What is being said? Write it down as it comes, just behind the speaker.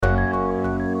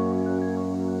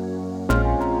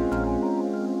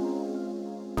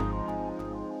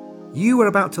You are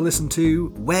about to listen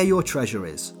to Where Your Treasure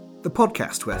Is, the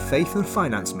podcast where faith and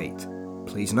finance meet.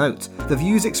 Please note, the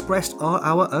views expressed are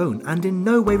our own and in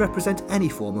no way represent any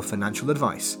form of financial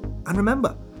advice. And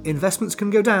remember, investments can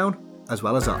go down as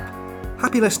well as up.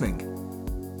 Happy listening.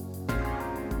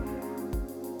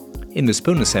 In this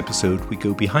bonus episode, we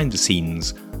go behind the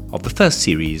scenes of the first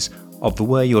series of the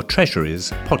Where Your Treasure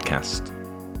Is podcast.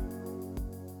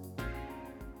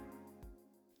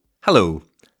 Hello,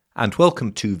 and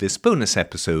welcome to this bonus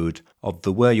episode of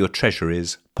the Where Your Treasure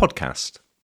Is podcast.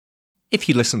 If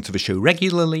you listen to the show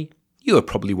regularly, you are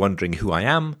probably wondering who I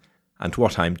am and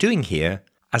what I'm doing here,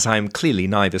 as I am clearly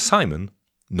neither Simon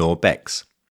nor Bex.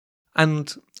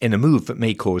 And in a move that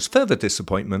may cause further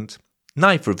disappointment,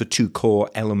 neither of the two core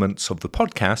elements of the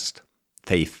podcast,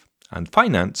 faith and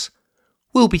finance,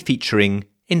 will be featuring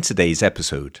in today's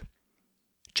episode.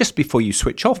 Just before you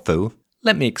switch off though,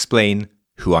 let me explain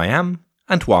who I am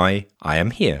and why I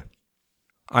am here.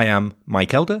 I am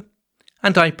Mike Elder,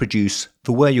 and I produce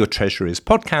the Where Your Treasure Is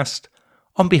podcast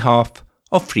on behalf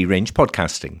of Free Range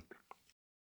Podcasting.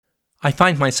 I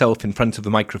find myself in front of the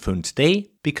microphone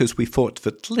today because we thought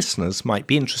that listeners might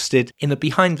be interested in a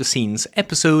behind-the-scenes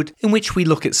episode in which we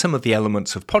look at some of the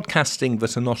elements of podcasting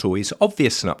that are not always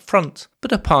obvious and upfront,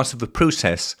 but are part of the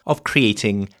process of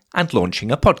creating and launching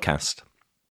a podcast.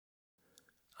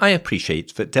 I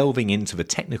appreciate that delving into the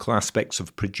technical aspects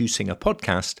of producing a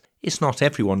podcast is not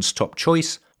everyone's top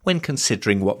choice when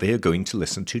considering what they are going to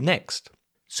listen to next.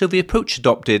 So the approach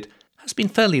adopted has been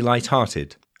fairly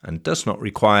light-hearted and does not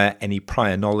require any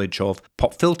prior knowledge of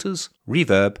pop filters,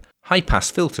 reverb,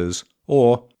 high-pass filters,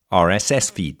 or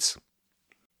RSS feeds.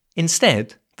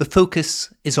 Instead, the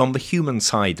focus is on the human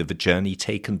side of the journey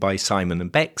taken by Simon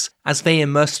and Bex as they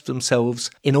immersed themselves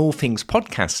in all things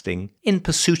podcasting in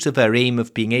pursuit of their aim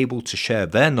of being able to share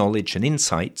their knowledge and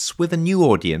insights with a new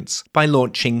audience by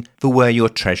launching the Where Your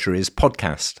Treasure Is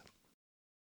podcast.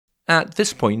 At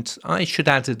this point, I should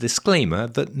add a disclaimer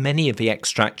that many of the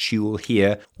extracts you will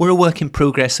hear were a work in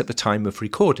progress at the time of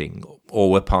recording, or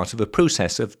were part of a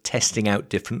process of testing out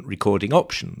different recording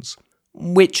options,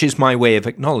 which is my way of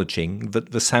acknowledging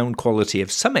that the sound quality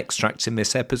of some extracts in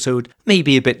this episode may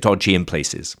be a bit dodgy in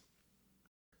places.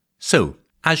 So,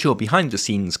 as your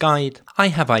behind-the-scenes guide, I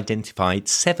have identified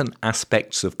 7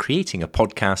 aspects of creating a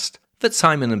podcast that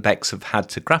Simon and Bex have had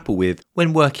to grapple with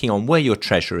when working on Where Your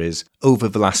Treasure Is over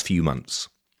the last few months.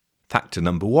 Factor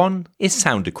number 1 is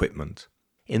sound equipment.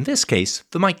 In this case,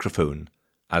 the microphone,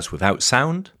 as without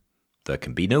sound, there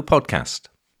can be no podcast.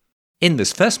 In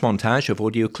this first montage of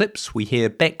audio clips, we hear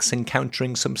Bex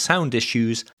encountering some sound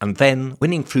issues and then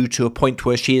winning through to a point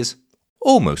where she is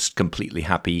almost completely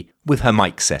happy with her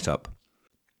mic setup.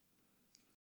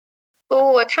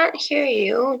 Oh, I can't hear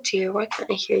you. Oh dear, why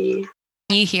can't I hear you?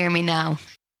 You hear me now?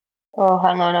 Oh,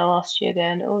 hang on, I lost you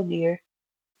again. Oh dear.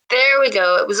 There we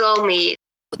go, it was all me.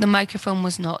 The microphone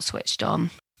was not switched on.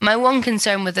 My one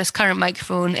concern with this current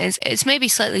microphone is it's maybe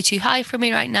slightly too high for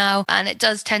me right now, and it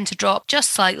does tend to drop just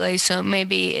slightly, so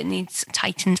maybe it needs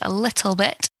tightened a little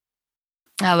bit.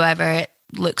 However, it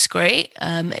looks great.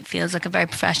 It feels like a very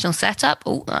professional setup.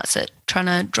 Oh, that's it, trying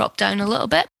to drop down a little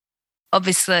bit.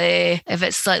 Obviously, if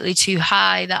it's slightly too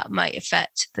high, that might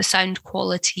affect the sound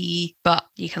quality, but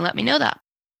you can let me know that.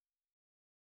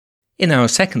 In our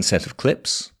second set of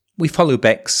clips, we follow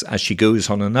Bex as she goes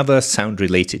on another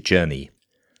sound-related journey.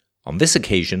 On this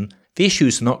occasion, the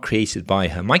issues are not created by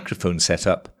her microphone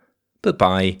setup, but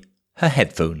by her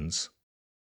headphones.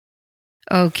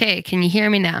 Okay, can you hear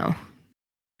me now?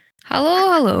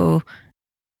 Hello.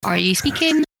 Are you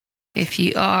speaking? If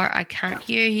you are, I can't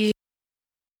hear you.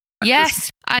 Yes,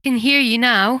 I can hear you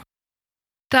now.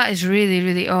 That is really,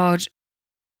 really odd.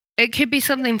 It could be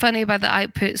something funny about the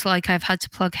outputs, like I've had to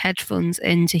plug headphones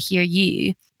in to hear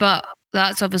you, but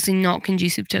that's obviously not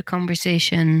conducive to a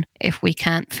conversation if we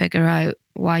can't figure out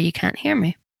why you can't hear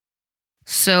me.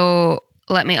 So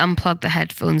let me unplug the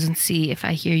headphones and see if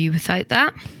I hear you without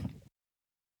that.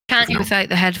 Can't hear without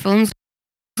the headphones.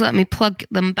 Let me plug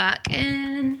them back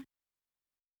in.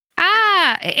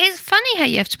 It is funny how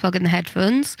you have to plug in the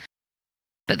headphones,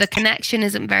 but the connection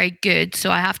isn't very good,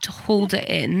 so I have to hold it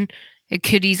in. It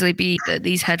could easily be that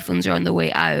these headphones are on the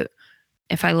way out.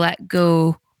 If I let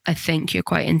go, I think you're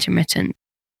quite intermittent.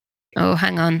 Oh,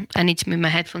 hang on. I need to move my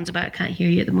headphones about. I can't hear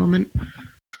you at the moment.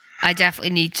 I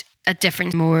definitely need a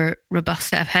different, more robust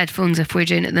set of headphones if we're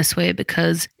doing it this way,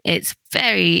 because it's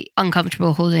very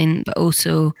uncomfortable holding, but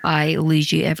also I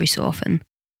lose you every so often.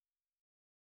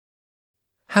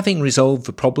 Having resolved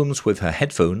the problems with her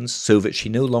headphones so that she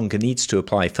no longer needs to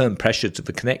apply firm pressure to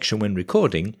the connection when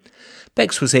recording,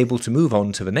 Bex was able to move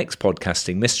on to the next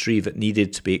podcasting mystery that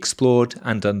needed to be explored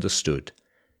and understood: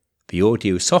 the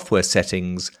audio software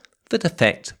settings that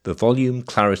affect the volume,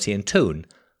 clarity and tone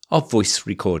of voice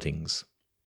recordings.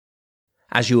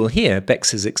 As you will hear,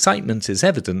 Bex's excitement is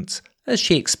evident as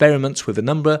she experiments with a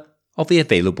number of the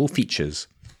available features.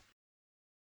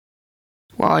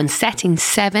 We're on setting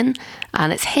 7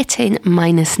 and it's hitting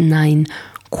 -9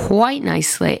 quite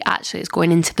nicely. Actually, it's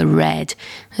going into the red.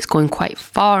 It's going quite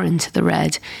far into the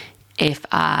red if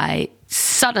I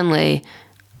suddenly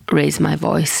raise my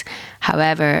voice.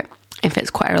 However, if it's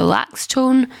quite a relaxed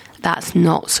tone, that's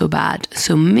not so bad.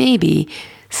 So maybe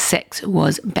 6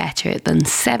 was better than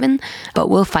 7, but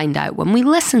we'll find out when we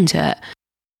listen to it.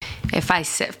 If I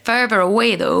sit further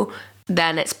away though,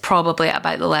 then it's probably at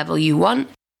about the level you want.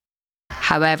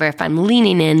 However, if I'm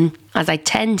leaning in, as I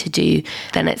tend to do,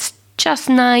 then it's just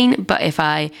 9, but if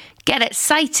I get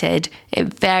excited,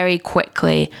 it very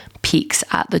quickly peaks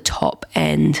at the top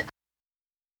end.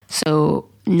 So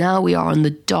now we are on the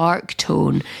dark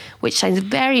tone, which sounds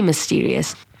very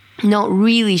mysterious. Not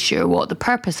really sure what the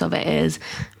purpose of it is,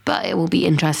 but it will be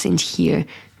interesting to hear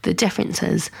the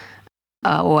differences.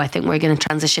 I think we're going to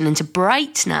transition into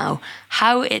bright now.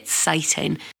 How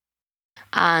exciting.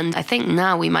 And I think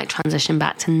now we might transition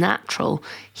back to natural.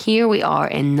 Here we are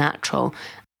in natural.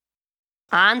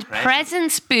 And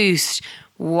presence boost.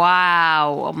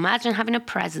 Wow. Imagine having a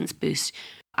presence boost.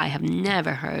 I have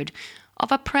never heard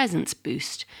of a presence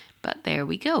boost, but there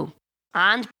we go.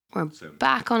 And we're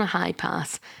back on a high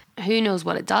pass. Who knows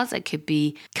what it does? It could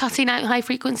be cutting out high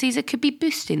frequencies. It could be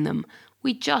boosting them.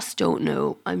 We just don't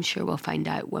know. I'm sure we'll find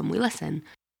out when we listen.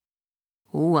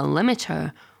 Oh, a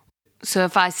limiter. So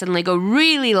if I suddenly go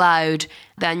really loud,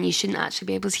 then you shouldn't actually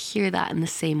be able to hear that in the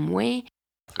same way.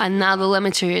 And now the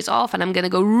limiter is off and I'm going to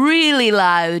go really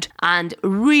loud and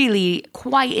really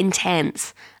quite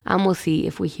intense. And we'll see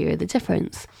if we hear the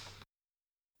difference.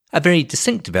 A very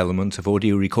distinctive element of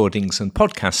audio recordings and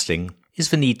podcasting is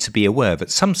the need to be aware that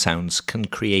some sounds can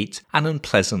create an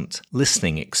unpleasant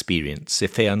listening experience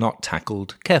if they are not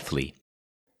tackled carefully.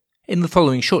 In the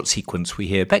following short sequence, we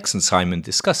hear Bex and Simon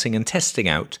discussing and testing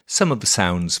out some of the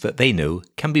sounds that they know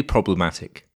can be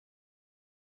problematic.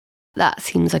 That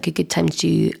seems like a good time to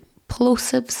do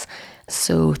plosives.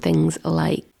 So things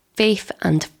like faith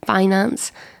and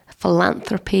finance,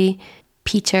 philanthropy,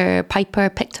 Peter Piper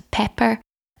picked a pepper,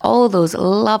 all those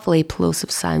lovely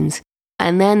plosive sounds.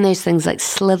 And then there's things like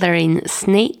slithering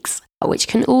snakes, which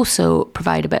can also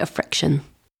provide a bit of friction.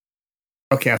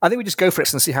 Okay, I think we just go for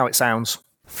it and see how it sounds.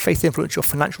 Faith influence your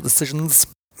financial decisions.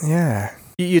 Yeah.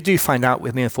 You do find out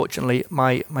with me, unfortunately,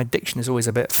 my diction is always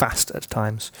a bit fast at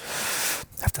times.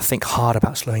 I have to think hard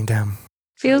about slowing down.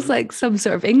 Feels like some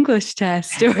sort of English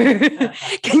test, or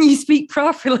can you speak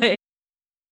properly?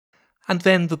 And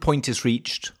then the point is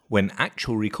reached when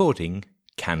actual recording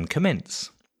can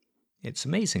commence. It's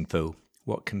amazing, though,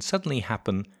 what can suddenly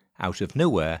happen out of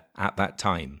nowhere at that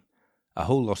time. A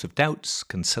whole lot of doubts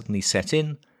can suddenly set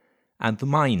in, and the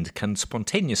mind can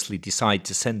spontaneously decide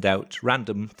to send out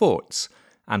random thoughts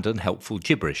and unhelpful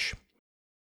gibberish.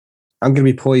 I'm going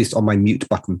to be poised on my mute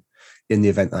button in the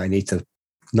event that I need to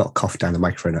not cough down the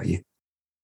microphone at you.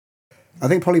 I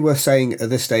think probably worth saying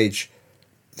at this stage,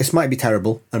 this might be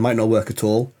terrible and might not work at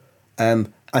all.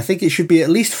 I think it should be at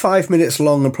least 5 minutes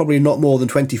long and probably not more than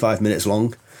 25 minutes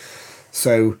long.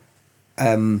 So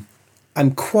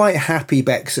I'm quite happy,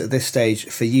 Bex, at this stage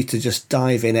for you to just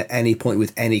dive in at any point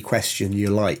with any question you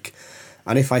like.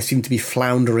 And if I seem to be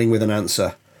floundering with an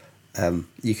answer,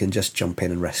 you can just jump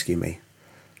in and rescue me.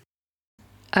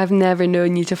 I've never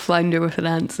known you to flounder with an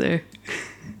answer.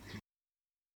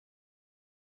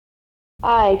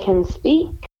 I can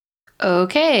speak.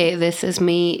 Okay, this is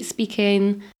me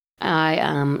speaking. I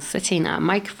am sitting at a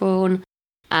microphone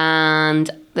and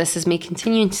this is me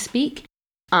continuing to speak.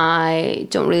 I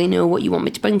don't really know what you want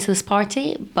me to bring to this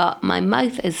party, but my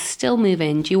mouth is still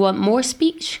moving. Do you want more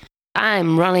speech?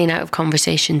 I'm running out of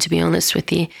conversation, to be honest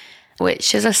with you,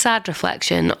 which is a sad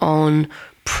reflection on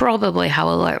probably how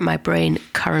alert my brain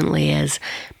currently is.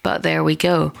 But there we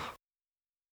go.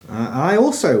 I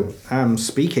also am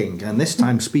speaking, and this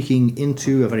time speaking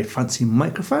into a very fancy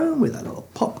microphone with a little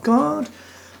pop guard.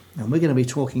 And we're going to be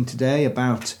talking today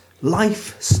about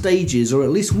life stages, or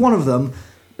at least one of them,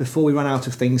 before we run out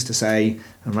of things to say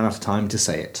and run out of time to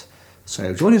say it.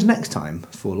 So join us next time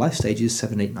for life stages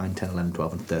 7, 8, 9, 10, 11,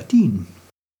 12 and 13.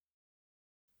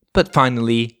 But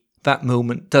finally, that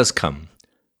moment does come,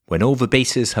 when all the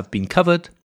bases have been covered,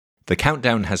 the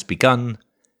countdown has begun,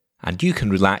 and you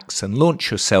can relax and launch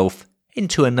yourself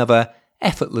into another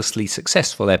effortlessly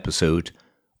successful episode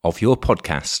of your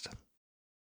podcast.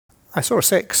 I saw a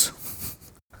 6.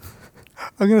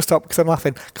 I'm going to stop because I'm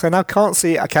laughing, because I now can't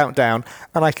see a countdown,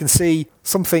 and I can see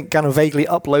something kind of vaguely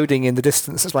uploading in the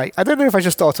distance. It's like, I don't know if I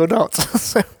should start or not.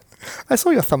 So, I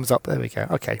saw your thumbs up. There we go.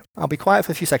 Okay, I'll be quiet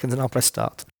for a few seconds and I'll press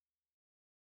start.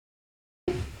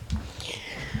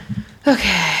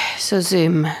 Okay, so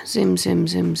Zoom.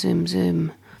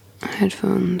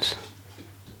 Headphones.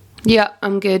 Yeah,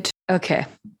 I'm good. Okay,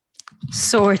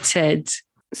 sorted.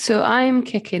 So I'm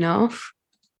kicking off.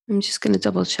 I'm just going to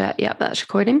double check. Yep, that's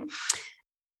recording.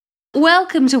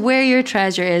 Welcome to Where Your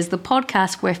Treasure Is, the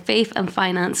podcast where faith and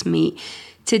finance meet.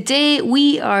 Today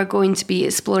we are going to be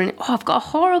exploring... Oh, I've got a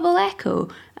horrible echo.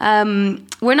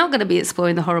 We're not going to be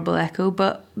exploring the horrible echo,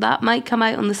 but that might come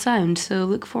out on the sound, so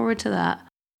look forward to that.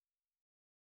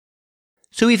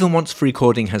 So even once the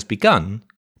recording has begun,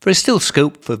 there is still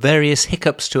scope for various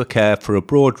hiccups to occur for a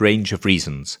broad range of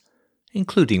reasons,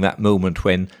 including that moment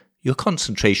when your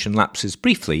concentration lapses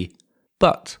briefly,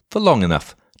 but for long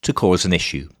enough to cause an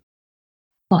issue.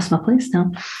 Lost my place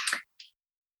now.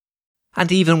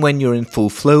 And even when you're in full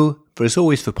flow, there is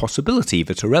always the possibility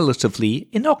that a relatively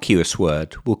innocuous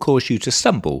word will cause you to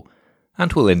stumble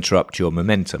and will interrupt your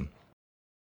momentum.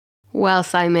 Well,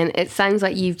 Simon, it sounds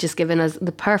like you've just given us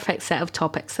the perfect set of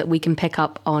topics that we can pick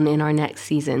up on in our next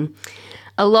season.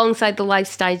 Alongside the life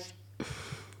stages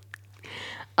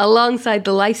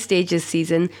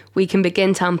season, we can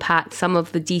begin to unpack some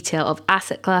of the detail of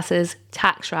asset classes,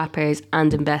 tax wrappers,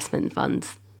 and investment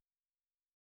funds.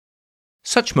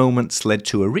 Such moments led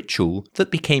to a ritual that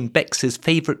became Bex's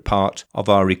favourite part of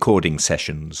our recording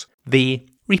sessions, the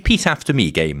Repeat After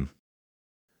Me game.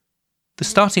 The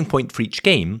starting point for each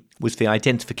game was the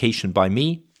identification by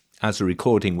me, as the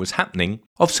recording was happening,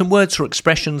 of some words or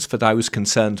expressions that I was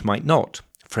concerned might not,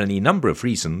 for any number of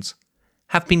reasons,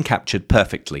 have been captured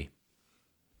perfectly.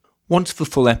 Once the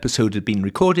full episode had been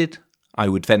recorded, I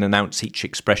would then announce each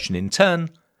expression in turn,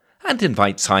 and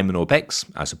invite Simon or Bex,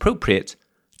 as appropriate,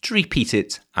 to repeat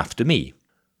it after me.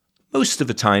 Most of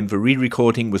the time the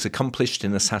re-recording was accomplished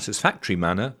in a satisfactory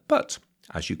manner, but,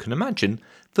 as you can imagine,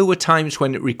 there were times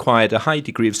when it required a high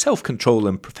degree of self-control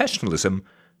and professionalism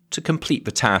to complete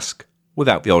the task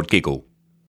without the odd giggle.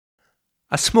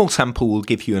 A small sample will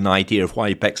give you an idea of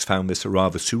why Bex found this a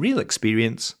rather surreal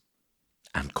experience,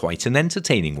 and quite an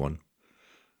entertaining one.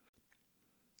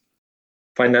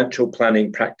 Financial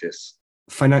planning practice.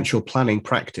 Financial planning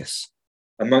practice.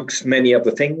 Amongst many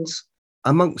other things.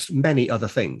 Amongst many other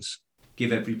things.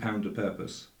 Give every pound a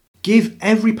purpose. Give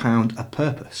every pound a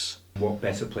purpose. What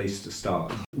better place to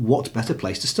start? What better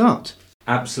place to start?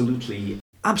 Absolutely.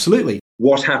 Absolutely.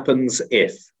 What happens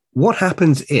if? What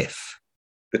happens if?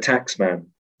 The taxman.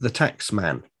 The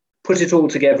taxman. Put it all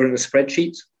together in a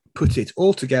spreadsheet. Put it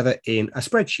all together in a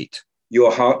spreadsheet.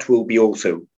 Your heart will be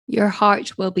also. Your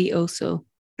heart will be also.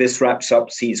 This wraps up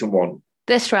season 1.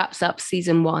 This wraps up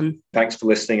season 1. Thanks for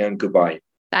listening and goodbye.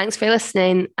 Thanks for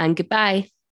listening and goodbye.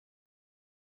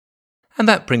 And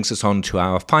that brings us on to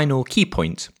our final key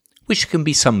point, which can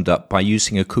be summed up by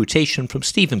using a quotation from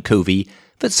Stephen Covey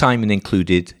that Simon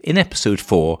included in episode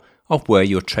 4 of Where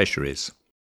Your Treasure Is.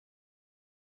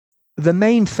 The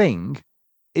main thing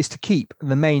is to keep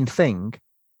the main thing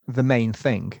the main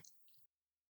thing.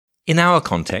 In our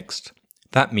context,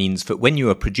 that means that when you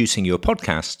are producing your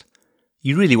podcast,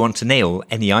 you really want to nail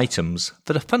any items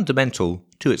that are fundamental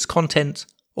to its content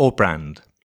or brand.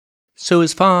 So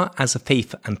as far as a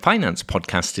faith and finance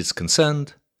podcast is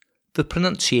concerned, the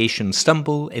pronunciation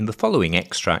stumble in the following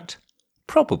extract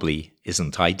probably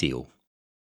isn't ideal.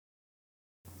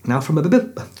 Now from a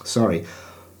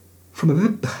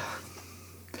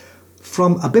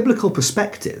biblical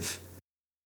perspective.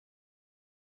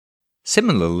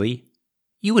 Similarly,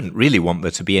 you wouldn't really want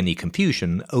there to be any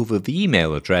confusion over the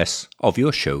email address of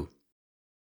your show.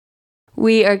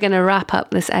 We are going to wrap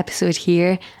up this episode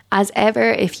here. As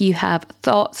ever, if you have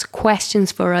thoughts,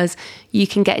 questions for us, you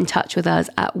can get in touch with us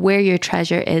at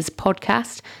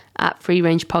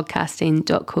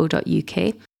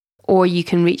whereyourstreasureis@freerangepodcasting.co.uk, or you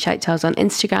can reach out to us on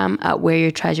Instagram at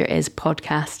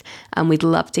whereyourstreasureispodcast, and we'd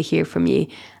love to hear from you.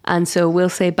 And so we'll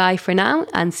say bye for now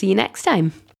and see you next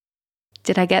time.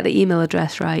 Did I get the email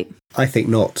address right? I think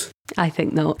not. I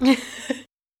think not.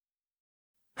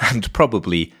 And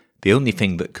probably the only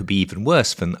thing that could be even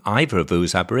worse than either of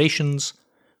those aberrations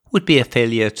would be a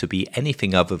failure to be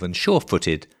anything other than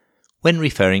sure-footed when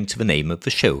referring to the name of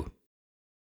the show.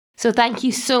 So thank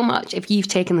you so much if you've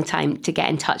taken the time to get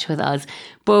in touch with us,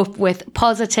 both with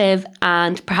positive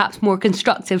and perhaps more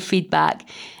constructive feedback.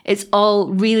 It's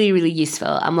all really, really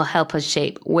useful and will help us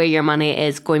shape where your money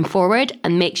is going forward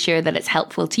and make sure that it's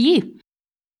helpful to you.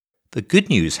 The good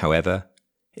news, however,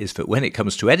 is that when it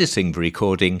comes to editing the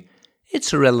recording,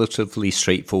 it's a relatively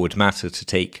straightforward matter to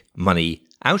take money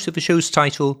out of a show's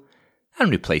title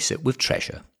and replace it with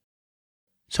treasure.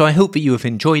 So I hope that you have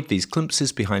enjoyed these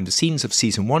glimpses behind the scenes of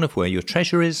Season 1 of Where Your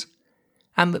Treasure Is,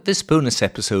 and that this bonus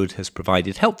episode has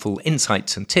provided helpful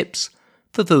insights and tips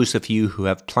for those of you who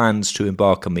have plans to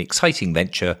embark on the exciting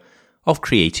venture of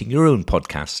creating your own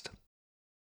podcast.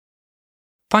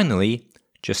 Finally,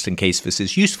 just in case this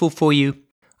is useful for you,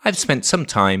 I've spent some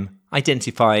time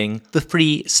identifying the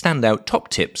 3 standout top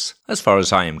tips as far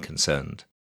as I am concerned.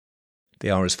 They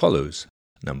are as follows.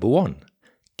 Number 1.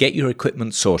 Get your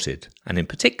equipment sorted, and in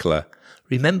particular,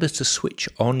 remember to switch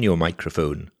on your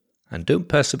microphone, and don't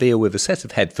persevere with a set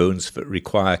of headphones that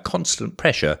require constant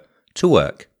pressure to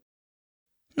work.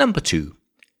 Number 2.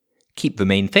 Keep the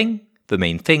main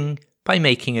thing by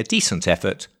making a decent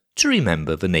effort to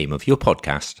remember the name of your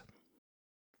podcast.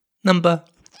 Number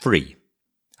 3.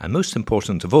 And most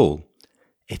important of all,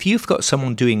 if you've got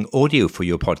someone doing audio for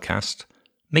your podcast,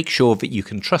 make sure that you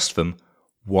can trust them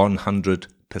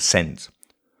 100%.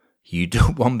 You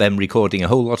don't want them recording a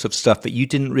whole lot of stuff that you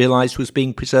didn't realise was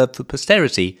being preserved for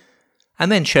posterity and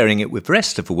then sharing it with the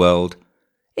rest of the world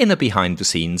in a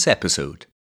behind-the-scenes episode.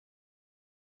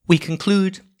 We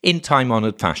conclude in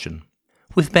time-honoured fashion,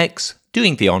 with Bex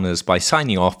doing the honours by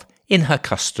signing off in her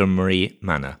customary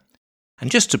manner.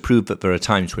 And just to prove that there are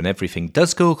times when everything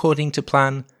does go according to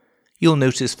plan, you'll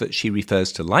notice that she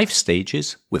refers to life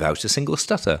stages without a single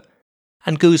stutter,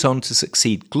 and goes on to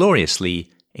succeed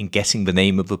gloriously in getting the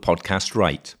name of the podcast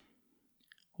right.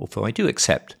 Although I do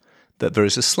accept that there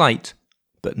is a slight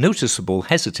but noticeable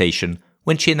hesitation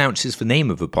when she announces the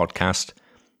name of the podcast,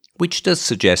 which does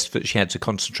suggest that she had to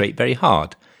concentrate very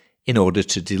hard in order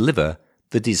to deliver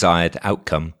the desired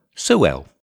outcome so well.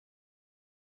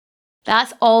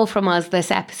 That's all from us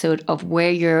this episode of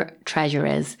Where Your Treasure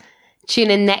Is.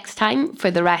 Tune in next time for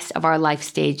the rest of our life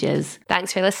stages.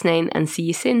 Thanks for listening and see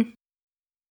you soon.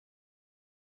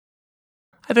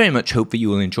 I very much hope that you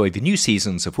will enjoy the new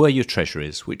seasons of Where Your Treasure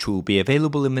Is, which will be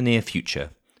available in the near future.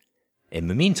 In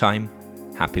the meantime,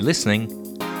 happy listening,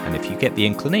 and if you get the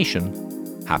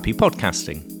inclination, happy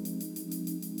podcasting.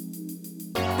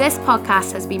 This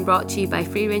podcast has been brought to you by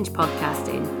Free Range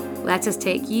Podcasting. Let us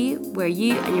take you where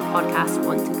you and your podcast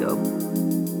want to go.